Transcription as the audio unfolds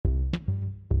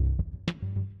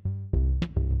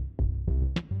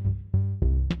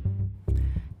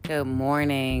Good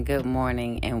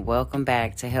morning, and welcome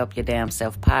back to Help Your Damn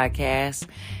Self podcast.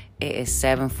 It is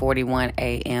 7:41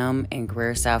 a.m. in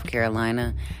Greer, South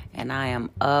Carolina, and I am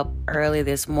up early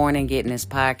this morning getting this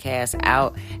podcast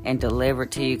out and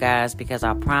delivered to you guys because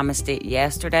I promised it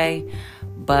yesterday,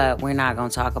 but we're not going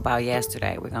to talk about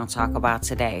yesterday. We're going to talk about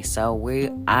today. So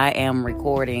I am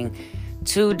recording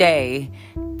today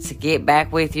to get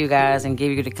back with you guys and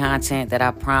give you the content that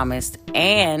I promised.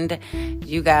 And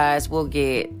you guys will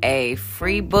get a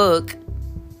free book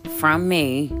from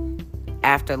me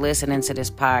after listening to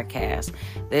this podcast.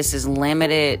 This is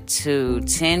limited to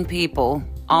 10 people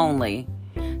only.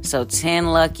 So 10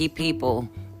 lucky people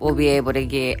will be able to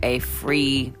get a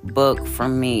free book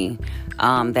from me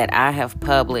that I have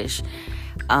published.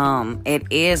 It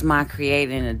is my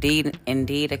creating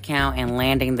Indeed account and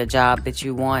landing the job that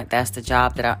you want. That's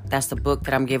the book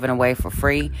that I'm giving away for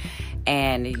free.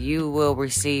 And you will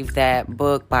receive that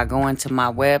book by going to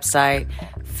my website,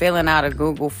 filling out a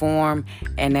Google form.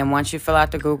 And then once you fill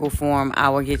out the Google form, I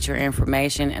will get your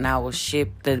information and I will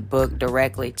ship the book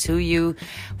directly to you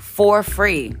for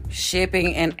free.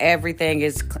 Shipping and everything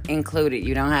is included.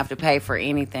 You don't have to pay for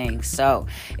anything. So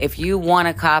if you want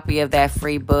a copy of that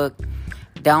free book,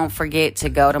 don't forget to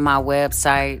go to my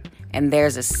website, and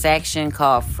there's a section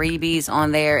called freebies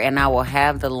on there, and I will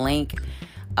have the link,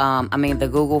 the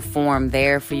Google form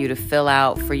there for you to fill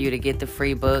out, for you to get the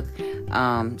free book.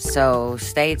 So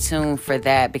stay tuned for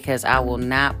that because I will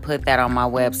not put that on my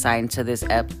website until this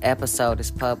episode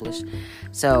is published.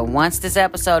 So once this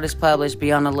episode is published,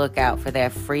 be on the lookout for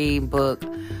that free book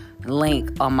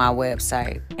link on my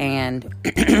website.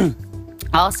 And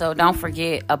also, don't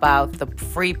forget about the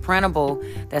free printable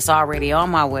that's already on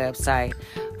my website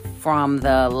from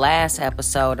the last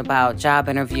episode about job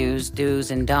interviews, do's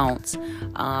and don'ts.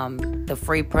 The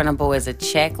free printable is a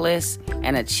checklist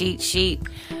and a cheat sheet.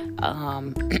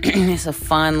 It's a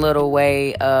fun little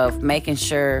way of making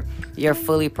sure you're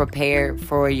fully prepared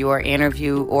for your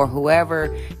interview, or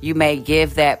whoever you may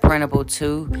give that printable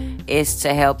to is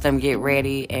to help them get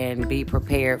ready and be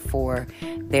prepared for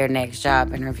their next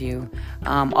job interview.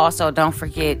 Also, don't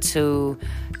forget to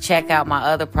check out my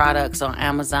other products on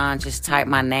Amazon. Just type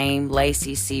my name,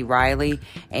 Lacey C. Riley,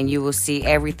 and you will see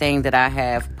everything that I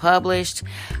have published.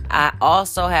 I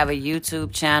also have a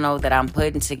YouTube channel that I'm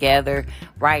putting together.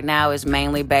 Right now is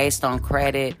mainly based on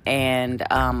credit and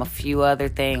a few other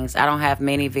things. I don't have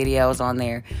many videos on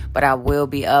there, but I will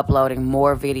be uploading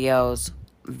more videos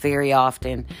very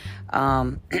often.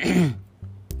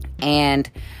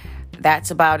 And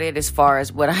that's about it as far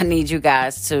as what I need you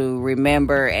guys to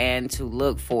remember and to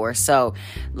look for. So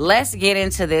let's get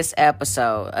into this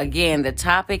episode. Again, the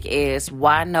topic is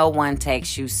why no one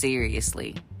takes you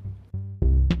seriously.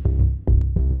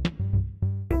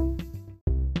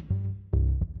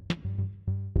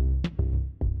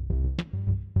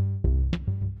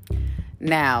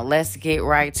 Now, let's get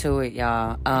right to it,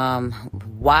 y'all.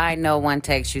 Why no one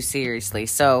takes you seriously.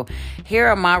 So here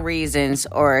are my reasons,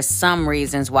 or some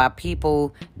reasons, why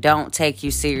people don't take you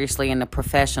seriously in the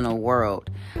professional world.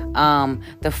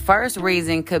 The first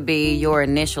reason could be your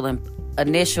initial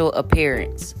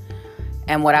appearance.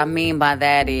 And what I mean by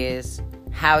that is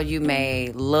how you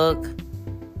may look,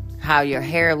 how your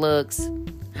hair looks,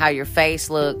 how your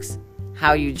face looks,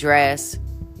 how you dress,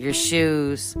 your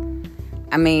shoes.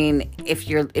 I mean, if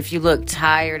you look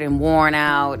tired and worn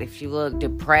out, if you look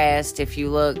depressed,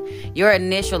 your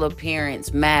initial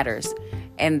appearance matters.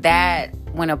 And that,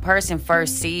 when a person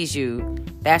first sees you,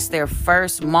 that's their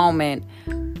first moment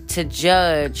to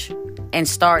judge and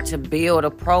start to build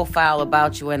a profile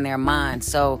about you in their mind.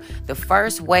 So the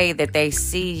first way that they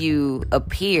see you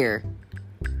appear,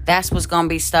 that's what's going to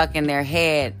be stuck in their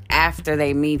head after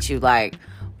they meet you. Like,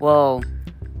 well,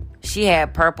 she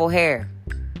had purple hair.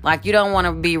 Like, you don't want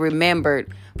to be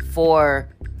remembered for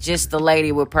just the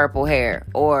lady with purple hair.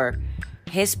 Or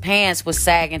his pants was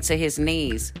sagging to his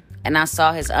knees and I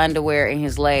saw his underwear and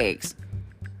his legs.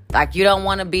 Like, you don't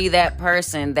want to be that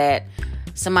person that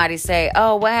somebody say,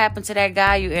 oh, what happened to that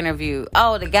guy you interviewed?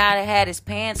 Oh, the guy that had his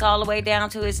pants all the way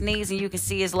down to his knees and you can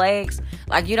see his legs.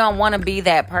 Like, you don't want to be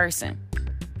that person.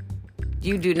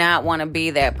 You do not want to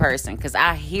be that person, because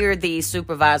I hear these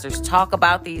supervisors talk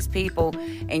about these people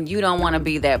and you don't want to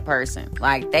be that person.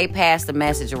 Like, they pass the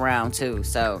message around too.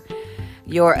 So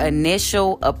your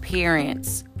initial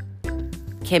appearance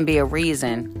can be a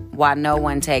reason why no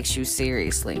one takes you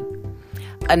seriously.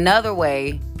 Another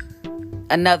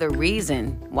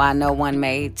reason why no one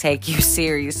may take you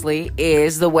seriously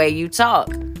is the way you talk.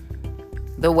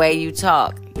 The way you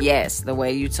talk. Yes, the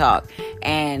way you talk.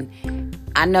 And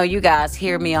I know you guys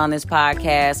hear me on this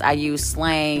podcast. I use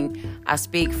slang. I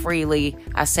speak freely.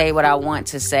 I say what I want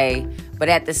to say. But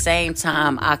at the same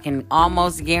time, I can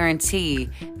almost guarantee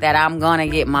that I'm going to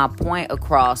get my point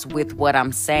across with what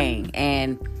I'm saying.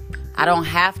 And I don't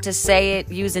have to say it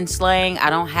using slang. I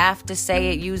don't have to say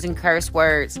it using curse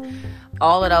words.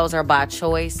 All of those are by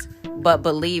choice. But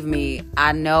believe me,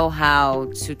 I know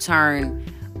how to turn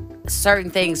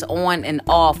certain things on and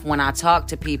off when I talk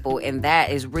to people. And that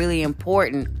is really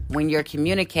important when you're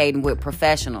communicating with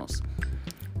professionals.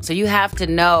 So you have to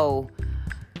know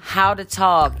how to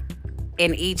talk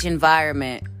in each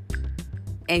environment.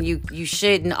 And you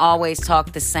shouldn't always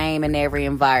talk the same in every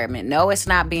environment. No, it's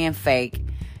not being fake.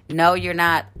 No, you're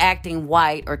not acting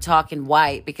white or talking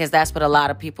white, because that's what a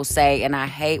lot of people say. And I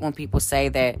hate when people say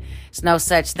that there's no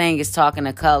such thing as talking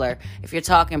a color. If you're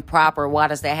talking proper, why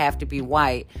does that have to be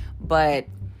white? But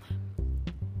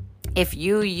if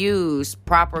you use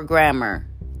proper grammar,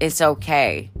 it's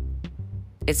okay.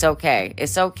 It's okay.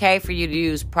 It's okay for you to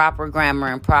use proper grammar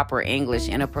and proper English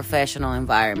in a professional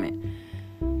environment.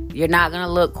 You're not going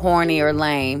to look corny or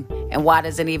lame. And why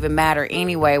does it even matter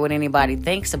anyway what anybody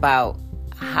thinks about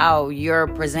how you're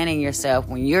presenting yourself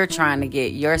when you're trying to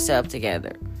get yourself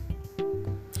together?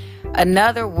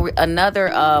 Another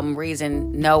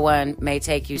reason no one may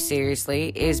take you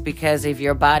seriously is because of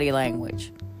your body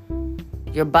language.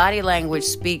 Your body language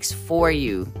speaks for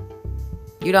you.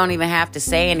 You don't even have to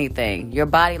say anything. Your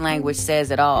body language says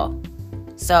it all.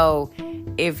 So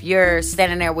if you're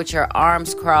standing there with your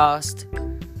arms crossed,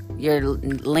 you're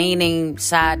leaning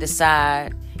side to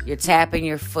side, you're tapping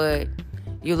your foot,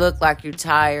 you look like you're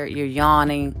tired, you're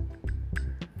yawning,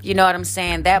 you know what I'm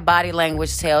saying? That body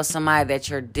language tells somebody that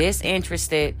you're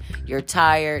disinterested, you're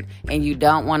tired, and you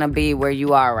don't want to be where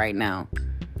you are right now.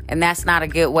 And that's not a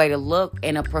good way to look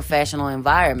in a professional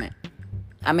environment.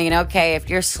 I mean, okay, if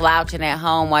you're slouching at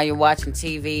home while you're watching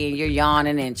TV and you're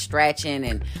yawning and stretching,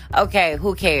 and okay,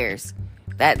 who cares?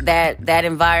 That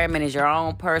environment is your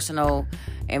own personal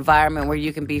environment where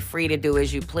you can be free to do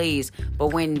as you please. But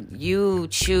when you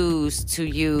choose to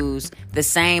use the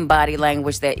same body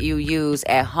language that you use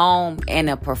at home in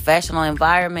a professional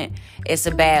environment, it's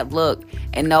a bad look,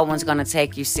 and no one's going to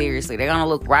take you seriously. They're going to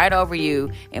look right over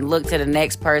you and look to the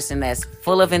next person that's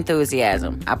full of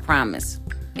enthusiasm. I promise.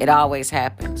 It always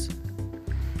happens.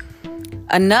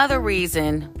 Another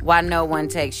reason why no one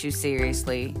takes you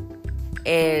seriously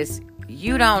is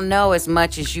you don't know as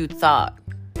much as you thought.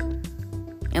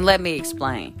 And let me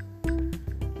explain.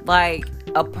 Like,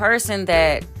 a person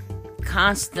that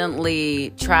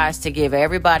constantly tries to give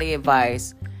everybody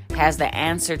advice, has the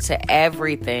answer to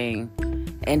everything,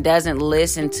 and doesn't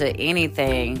listen to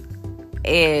anything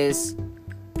is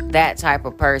that type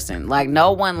of person. Like,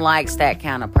 no one likes that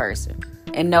kind of person.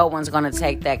 And no one's going to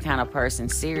take that kind of person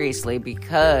seriously,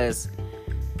 because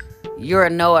you're a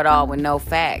know-it-all with no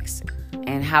facts.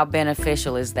 And how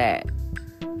beneficial is that?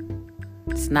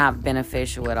 It's not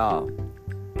beneficial at all.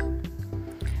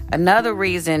 Another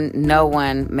reason no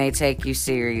one may take you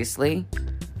seriously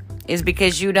is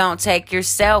because you don't take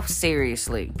yourself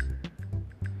seriously.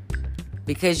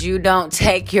 Because you don't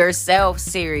take yourself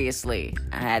seriously.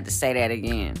 I had to say that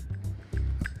again.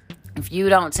 If you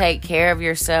don't take care of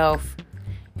yourself,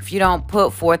 if you don't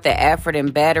put forth the effort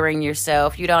in bettering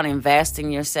yourself, you don't invest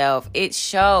in yourself, it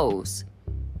shows.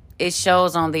 It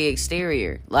shows on the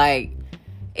exterior. Like,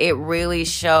 it really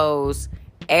shows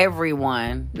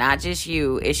everyone, not just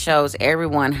you, it shows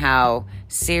everyone how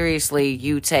seriously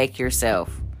you take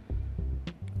yourself.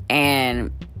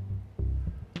 And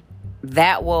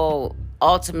that will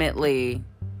ultimately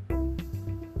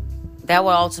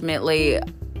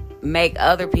make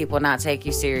other people not take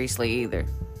you seriously either.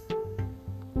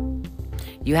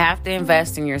 You have to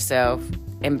invest in yourself,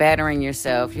 in bettering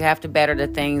yourself. You have to better the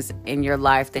things in your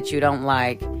life that you don't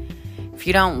like. If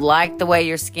you don't like the way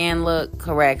your skin look,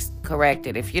 correct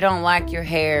it. If you don't like your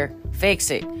hair,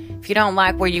 fix it. If you don't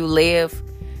like where you live,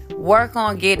 work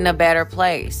on getting a better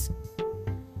place.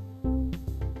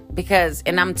 Because,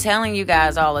 and I'm telling you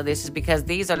guys all of this is because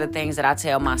these are the things that I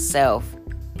tell myself.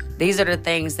 These are the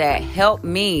things that help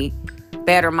me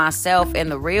better myself in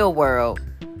the real world.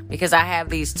 Because I have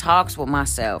these talks with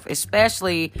myself,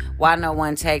 especially why no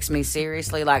one takes me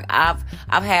seriously. Like, I've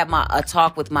had a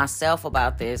talk with myself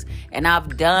about this, and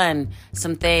I've done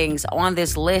some things on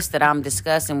this list that I'm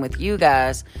discussing with you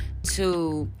guys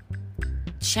to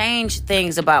change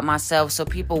things about myself so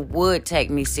people would take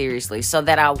me seriously, so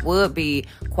that I would be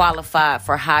qualified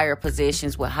for higher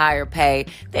positions with higher pay,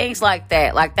 things like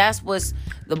that. Like, that's what's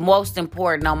the most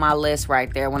important on my list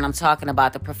right there when I'm talking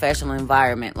about the professional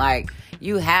environment. Like,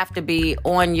 you have to be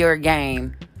on your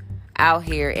game out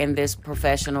here in this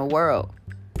professional world.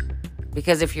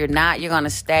 Because if you're not, you're going to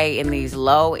stay in these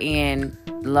low-end,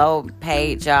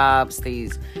 low-paid jobs,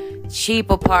 these cheap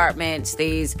apartments,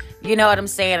 these, you know what I'm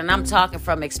saying? And I'm talking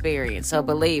from experience. So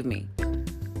believe me,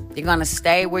 you're going to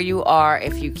stay where you are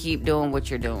if you keep doing what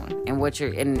you're doing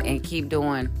and keep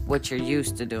doing what you're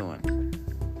used to doing.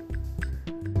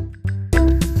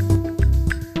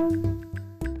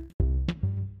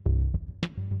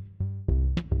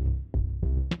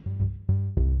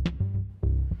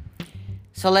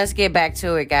 So let's get back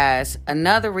to it, guys.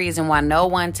 Another reason why no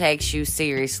one takes you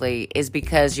seriously is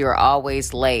because you're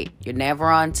always late. You're never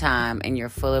on time and you're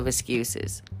full of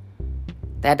excuses.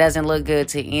 That doesn't look good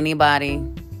to anybody.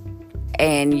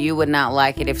 And you would not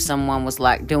like it if someone was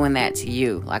like doing that to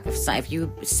you. Like if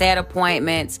you set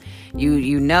appointments,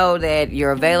 you know that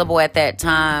you're available at that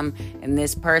time and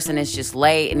this person is just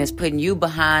late and is putting you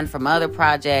behind from other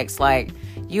projects, like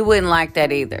you wouldn't like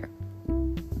that either.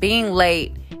 Being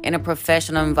late in a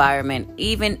professional environment,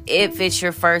 even if it's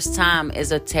your first time,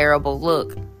 is a terrible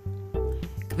look.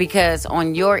 Because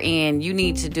on your end, you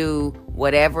need to do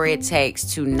whatever it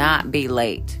takes to not be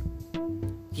late.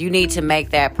 You need to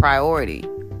make that priority.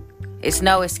 It's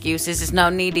no excuses. There's no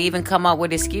need to even come up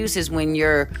with excuses when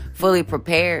you're fully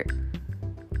prepared.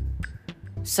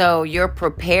 So your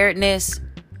preparedness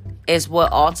is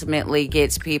what ultimately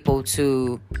gets people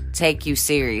to take you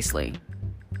seriously.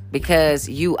 Because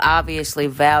you obviously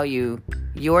value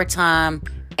your time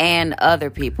and other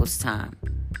people's time.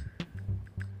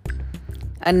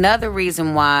 Another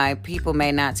reason why people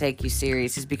may not take you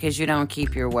serious is because you don't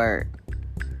keep your word.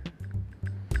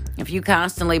 If you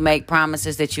constantly make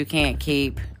promises that you can't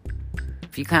keep,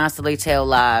 if you constantly tell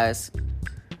lies,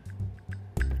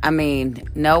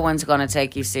 no one's going to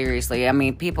take you seriously.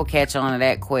 People catch on to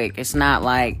that quick. It's not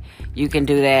like you can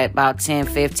do that about 10,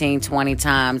 15, 20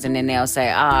 times and then they'll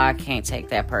say, I can't take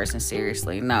that person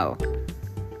seriously. No.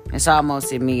 It's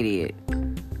almost immediate.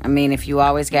 If you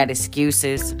always got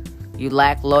excuses, you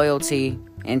lack loyalty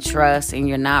and trust, and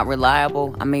you're not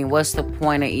reliable, what's the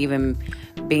point of even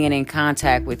being in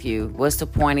contact with you? What's the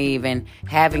point of even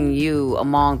having you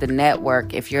among the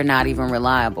network if you're not even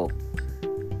reliable?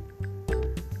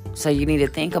 So you need to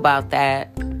think about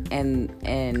that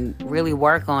and really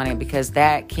work on it, because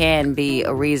that can be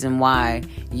a reason why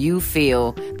you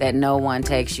feel that no one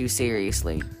takes you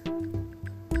seriously.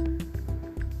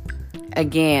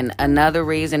 Again, another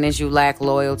reason is you lack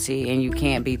loyalty and you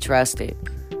can't be trusted.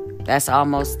 That's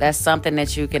something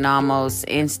that you can almost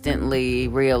instantly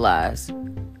realize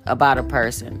about a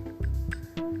person.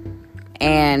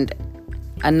 And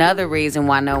another reason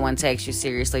why no one takes you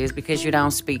seriously is because you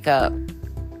don't speak up.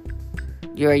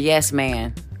 You're a yes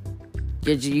man.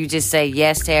 You just say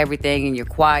yes to everything and you're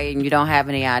quiet and you don't have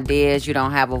any ideas. You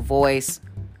don't have a voice.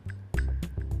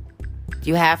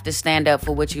 You have to stand up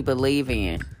for what you believe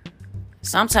in.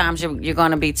 Sometimes you're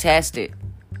going to be tested.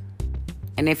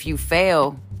 And if you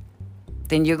fail,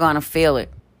 then you're going to feel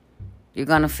it. You're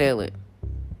going to feel it.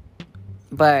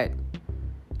 But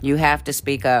you have to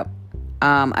speak up.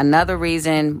 Another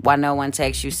reason why no one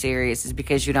takes you serious is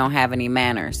because you don't have any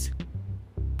manners.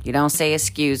 You don't say,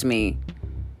 excuse me.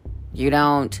 You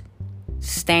don't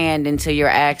stand until you're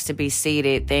asked to be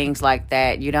seated, things like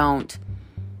that. You don't,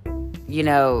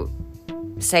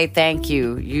 say thank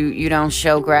you. You don't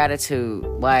show gratitude.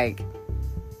 Like,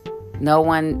 no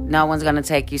one's going to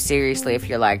take you seriously if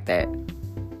you're like that.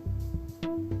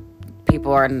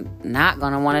 People are not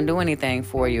going to want to do anything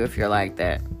for you if you're like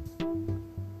that.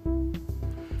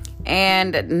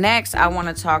 And next, I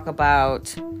want to talk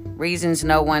about reasons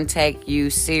no one take you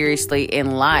seriously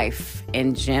in life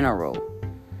in general.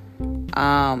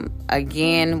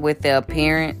 Again, with the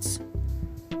appearance,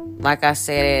 like I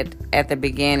said at the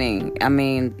beginning,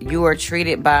 you are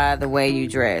treated by the way you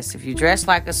dress. If you dress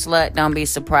like a slut, don't be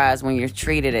surprised when you're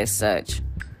treated as such.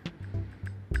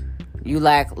 You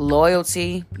lack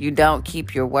loyalty. You don't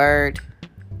keep your word.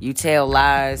 You tell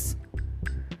lies.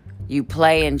 You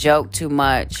play and joke too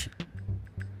much.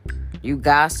 You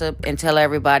gossip and tell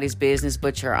everybody's business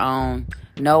but your own.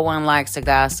 No one likes to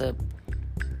gossip.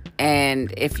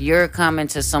 And if you're coming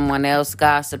to someone else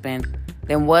gossiping,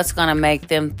 then what's going to make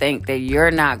them think that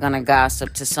you're not going to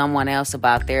gossip to someone else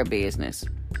about their business?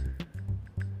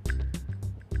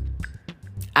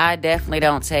 I definitely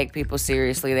don't take people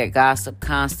seriously that gossip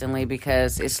constantly,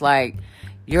 because it's like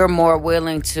you're more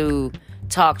willing to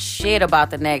talk shit about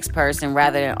the next person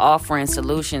rather than offering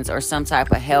solutions or some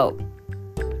type of help.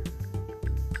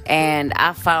 And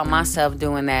I found myself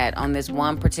doing that on this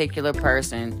one particular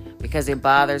person because it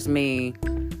bothers me.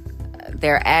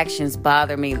 Their actions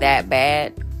bother me that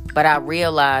bad. But I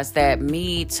realized that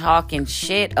me talking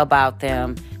shit about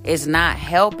them is not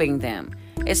helping them.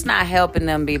 it's not helping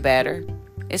them be better.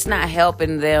 It's not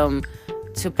helping them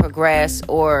to progress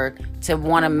or to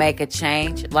want to make a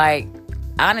change. Like,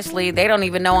 honestly, they don't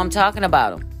even know I'm talking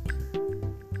about them.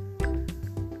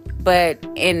 But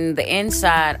in the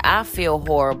inside, I feel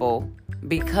horrible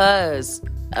because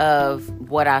of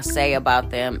what I say about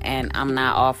them, and I'm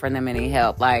not offering them any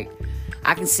help. Like,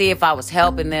 I can see if I was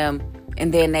helping them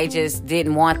and then they just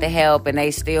didn't want the help and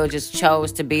they still just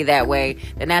chose to be that way,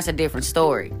 then that's a different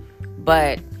story.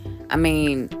 But, I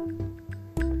mean,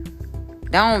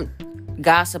 don't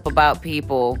gossip about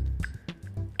people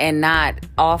and not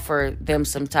offer them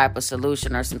some type of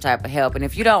solution or some type of help. And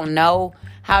if you don't know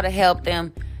how to help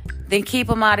them, then keep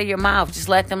them out of your mouth. Just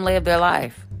let them live their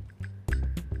life.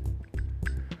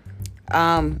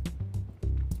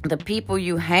 The people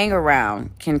you hang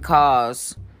around can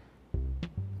cause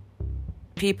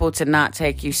people to not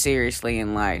take you seriously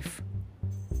in life.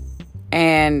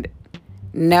 And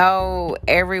no,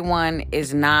 everyone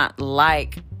is not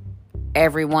like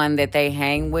everyone that they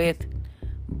hang with.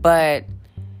 But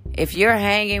if you're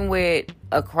hanging with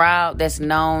a crowd that's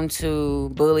known to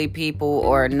bully people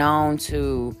or known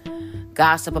to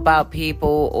gossip about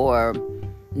people or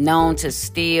known to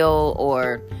steal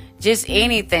or just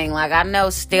anything. Like, I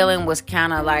know stealing was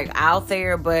kind of like out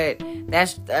there, but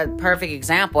that's a perfect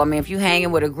example. I mean, if you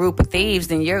hanging with a group of thieves,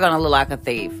 then you're going to look like a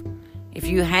thief. If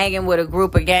you hanging with a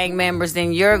group of gang members,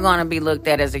 then you're going to be looked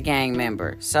at as a gang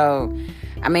member. So,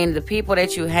 I mean, the people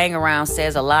that you hang around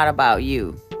says a lot about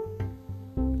you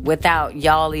without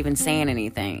y'all even saying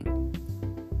anything.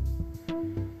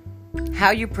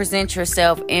 How you present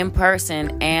yourself in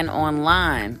person and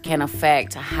online can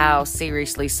affect how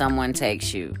seriously someone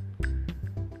takes you.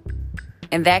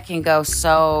 And that can go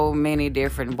so many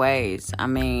different ways. I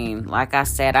mean, like I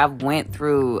said, I've went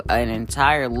through an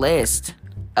entire list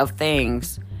of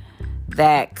things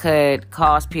that could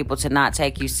cause people to not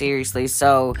take you seriously.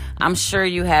 So I'm sure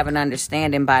you have an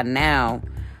understanding by now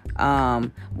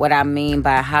what I mean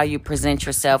by how you present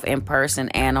yourself in person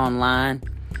and online.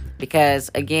 Because,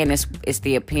 again, it's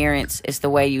the appearance, it's the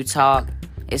way you talk,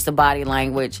 it's the body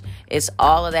language, it's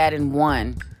all of that in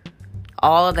one.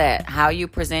 All of that, how you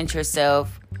present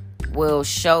yourself will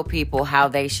show people how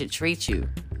they should treat you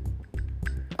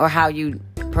or how you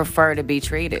prefer to be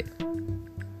treated.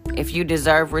 If you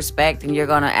deserve respect, then you're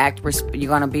going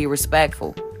to be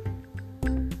respectful.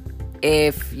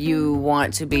 If you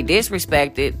want to be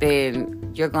disrespected,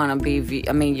 then you're going to be,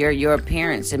 your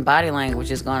appearance and body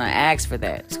language is going to ask for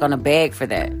that. It's going to beg for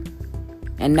that.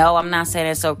 And no, I'm not saying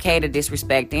it's okay to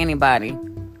disrespect anybody.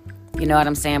 You know what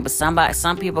I'm saying? But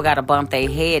some people got to bump their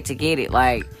head to get it.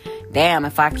 Like, damn,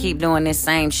 if I keep doing this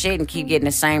same shit and keep getting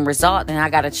the same result, then I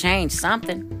got to change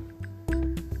something.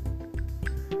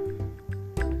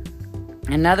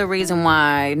 Another reason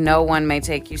why no one may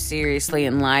take you seriously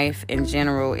in life in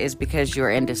general is because you're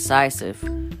indecisive.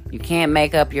 You can't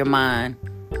make up your mind.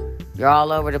 You're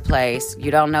all over the place.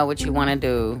 You don't know what you want to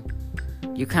do.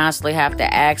 You constantly have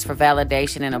to ask for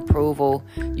validation and approval.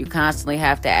 You constantly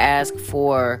have to ask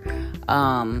for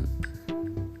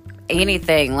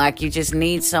anything. Like, you just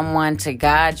need someone to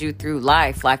guide you through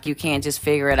life. Like, you can't just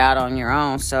figure it out on your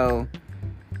own. So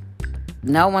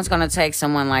no one's going to take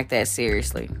someone like that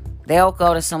seriously. They'll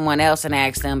go to someone else and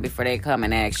ask them before they come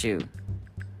and ask you.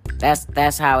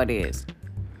 That's how it is.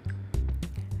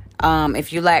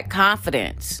 If you lack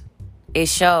confidence, it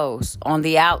shows on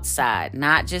the outside,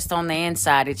 not just on the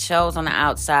inside. It shows on the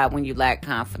outside when you lack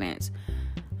confidence.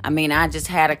 I mean, I just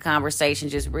had a conversation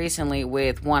just recently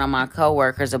with one of my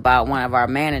coworkers about one of our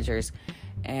managers.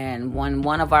 And when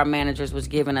one of our managers was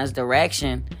giving us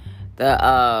direction,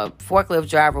 the forklift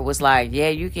driver was like, yeah,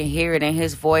 you can hear it in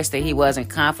his voice that he wasn't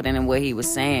confident in what he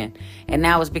was saying. And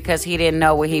that was because he didn't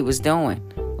know what he was doing.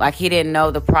 Like, he didn't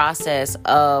know the process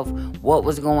of what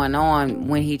was going on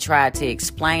when he tried to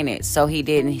explain it. So he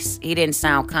didn't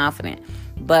sound confident.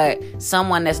 But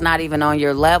someone that's not even on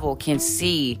your level can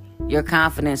see your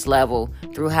confidence level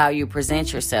through how you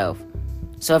present yourself.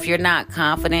 So if you're not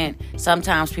confident,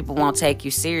 sometimes people won't take you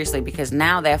seriously because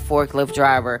now that forklift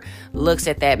driver looks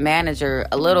at that manager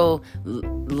a little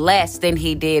less than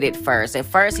he did at first. At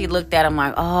first, he looked at him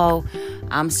like, oh,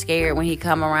 I'm scared when he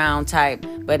come around type.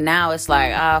 But now it's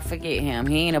like, oh, forget him.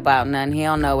 He ain't about nothing. He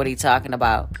don't know what he talking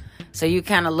about. So you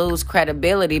kind of lose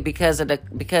credibility because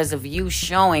of you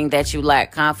showing that you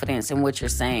lack confidence in what you're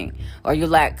saying or you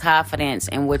lack confidence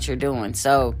in what you're doing.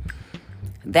 So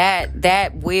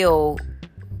that will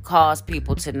cause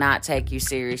people to not take you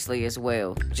seriously as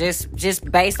well.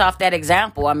 Just based off that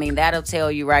example, I mean, that'll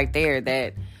tell you right there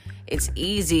that it's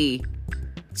easy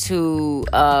to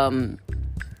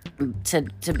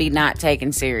be not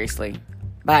taken seriously.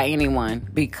 by anyone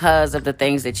because of the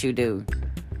things that you do.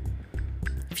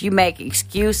 If you make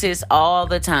excuses all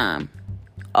the time,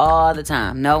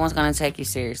 no one's going to take you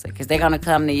seriously, because they're going to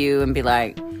come to you and be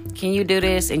like, can you do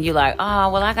this? And you like, oh,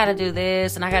 well, I got to do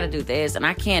this and I got to do this and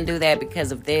I can't do that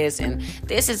because of this and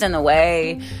this is in the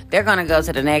way. They're going to go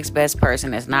to the next best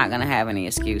person that's not going to have any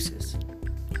excuses.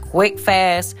 Quick,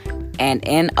 fast, and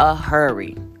in a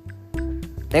hurry.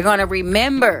 They're going to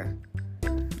remember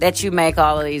that you make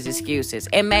all of these excuses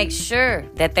and make sure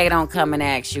that they don't come and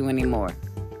ask you anymore.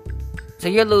 So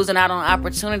you're losing out on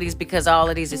opportunities because of all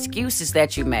of these excuses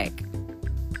that you make.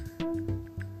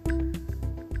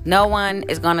 No one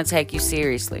is going to take you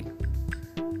seriously.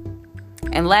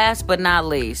 And last but not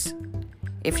least,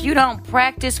 if you don't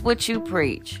practice what you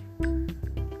preach,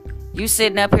 you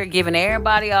sitting up here giving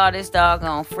everybody all this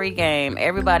doggone free game,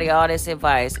 everybody all this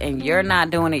advice, and you're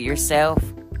not doing it yourself,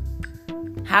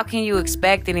 how can you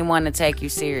expect anyone to take you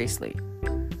seriously?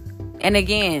 And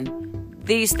again,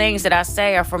 these things that I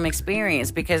say are from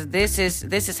experience, because this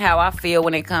is how I feel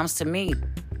when it comes to me.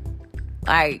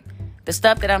 Like, the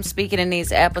stuff that I'm speaking in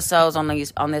these episodes on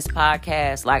this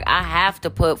podcast, like, I have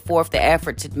to put forth the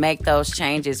effort to make those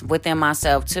changes within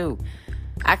myself too.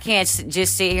 I can't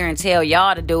just sit here and tell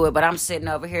y'all to do it, but I'm sitting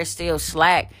over here still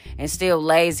slack and still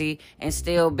lazy and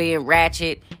still being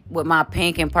ratchet with my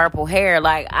pink and purple hair.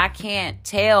 Like, I can't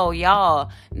tell y'all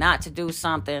not to do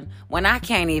something when I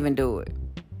can't even do it.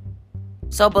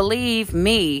 So believe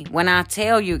me when I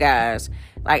tell you guys,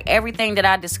 like, everything that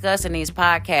I discuss in these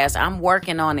podcasts, I'm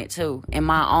working on it too in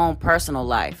my own personal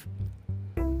life.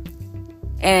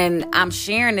 And I'm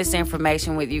sharing this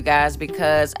information with you guys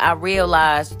because I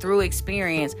realized through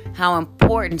experience how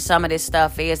important some of this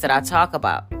stuff is that I talk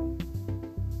about.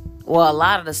 Well, a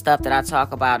lot of the stuff that I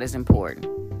talk about is important.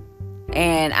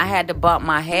 And I had to bump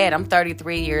my head. I'm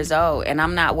 33 years old and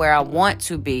I'm not where I want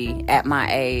to be at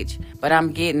my age, but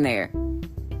I'm getting there.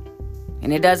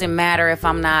 And it doesn't matter if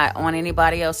I'm not on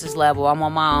anybody else's level. I'm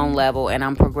on my own level and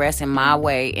I'm progressing my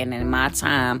way and in my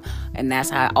time. And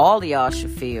that's how all of y'all should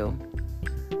feel.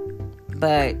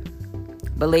 But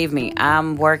believe me,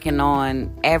 I'm working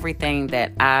on everything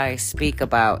that I speak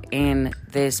about in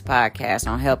this podcast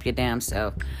on Help Your Damn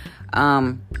Self.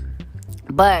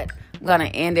 But I'm going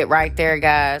to end it right there,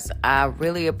 guys. I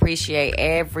really appreciate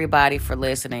everybody for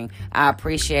listening. I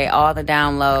appreciate all the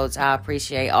downloads. I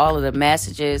appreciate all of the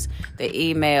messages, the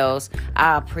emails.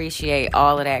 I appreciate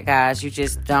all of that, guys. You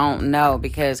just don't know,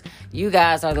 because you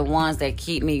guys are the ones that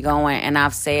keep me going. And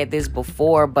I've said this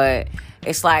before, but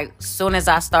it's like, as soon as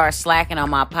I start slacking on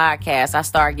my podcast, I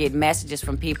start getting messages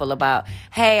from people about,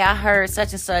 hey, I heard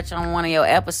such and such on one of your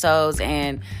episodes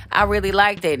and I really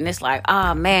liked it. And it's like,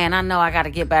 oh man, I know I got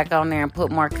to get back on there and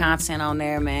put more content on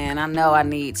there, man. I know I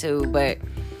need to, but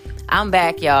I'm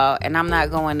back, y'all, and I'm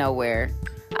not going nowhere.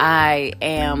 I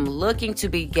am looking to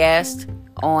be guest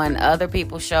on other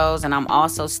people's shows, and I'm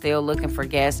also still looking for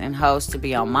guests and hosts to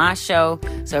be on my show.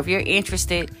 So if you're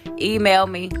interested, email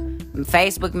me,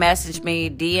 Facebook message me,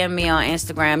 DM me on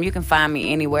Instagram. You can find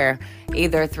me anywhere,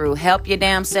 either through Help Your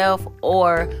Damn Self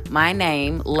or my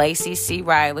name, Lacey C.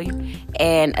 Riley.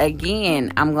 And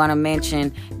again, I'm going to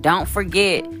mention, don't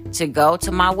forget to go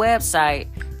to my website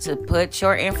to put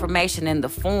your information in the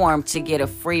form to get a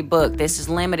free book. This is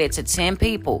limited to 10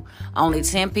 people, only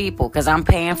 10 people, because I'm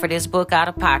paying for this book out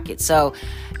of pocket. So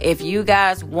if you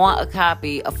guys want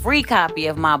a free copy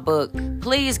of my book,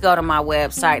 please go to my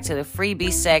website to the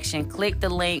freebie section, click the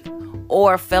link,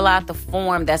 or fill out the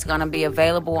form that's going to be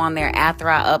available on there after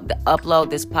I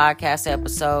upload this podcast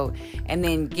episode, and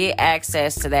then get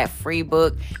access to that free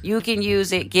book. You can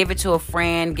use it, give it to a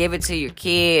friend, give it to your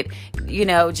kid,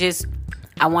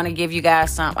 I want to give you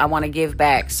guys something. I want to give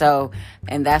back.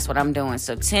 And that's what I'm doing.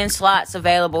 So 10 slots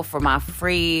available for my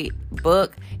free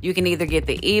book. You can either get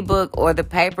the ebook or the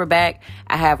paperback.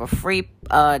 I have a free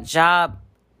job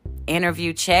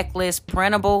interview checklist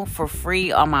printable for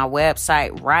free on my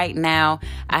website right now.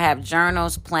 I have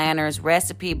journals, planners,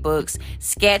 recipe books,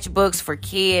 sketchbooks for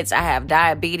kids. I have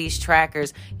diabetes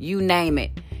trackers, you name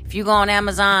it. If you go on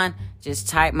Amazon, just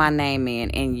type my name in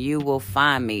and you will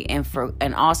find me.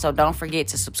 And also don't forget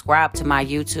to subscribe to my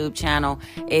YouTube channel.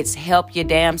 It's Help Your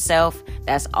Damn Self.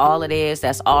 That's all it is.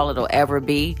 That's all it'll ever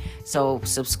be. So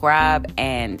subscribe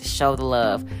and show the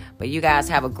love. But you guys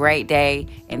have a great day,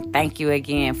 and thank you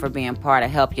again for being part of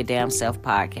Help Your Damn Self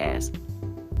podcast.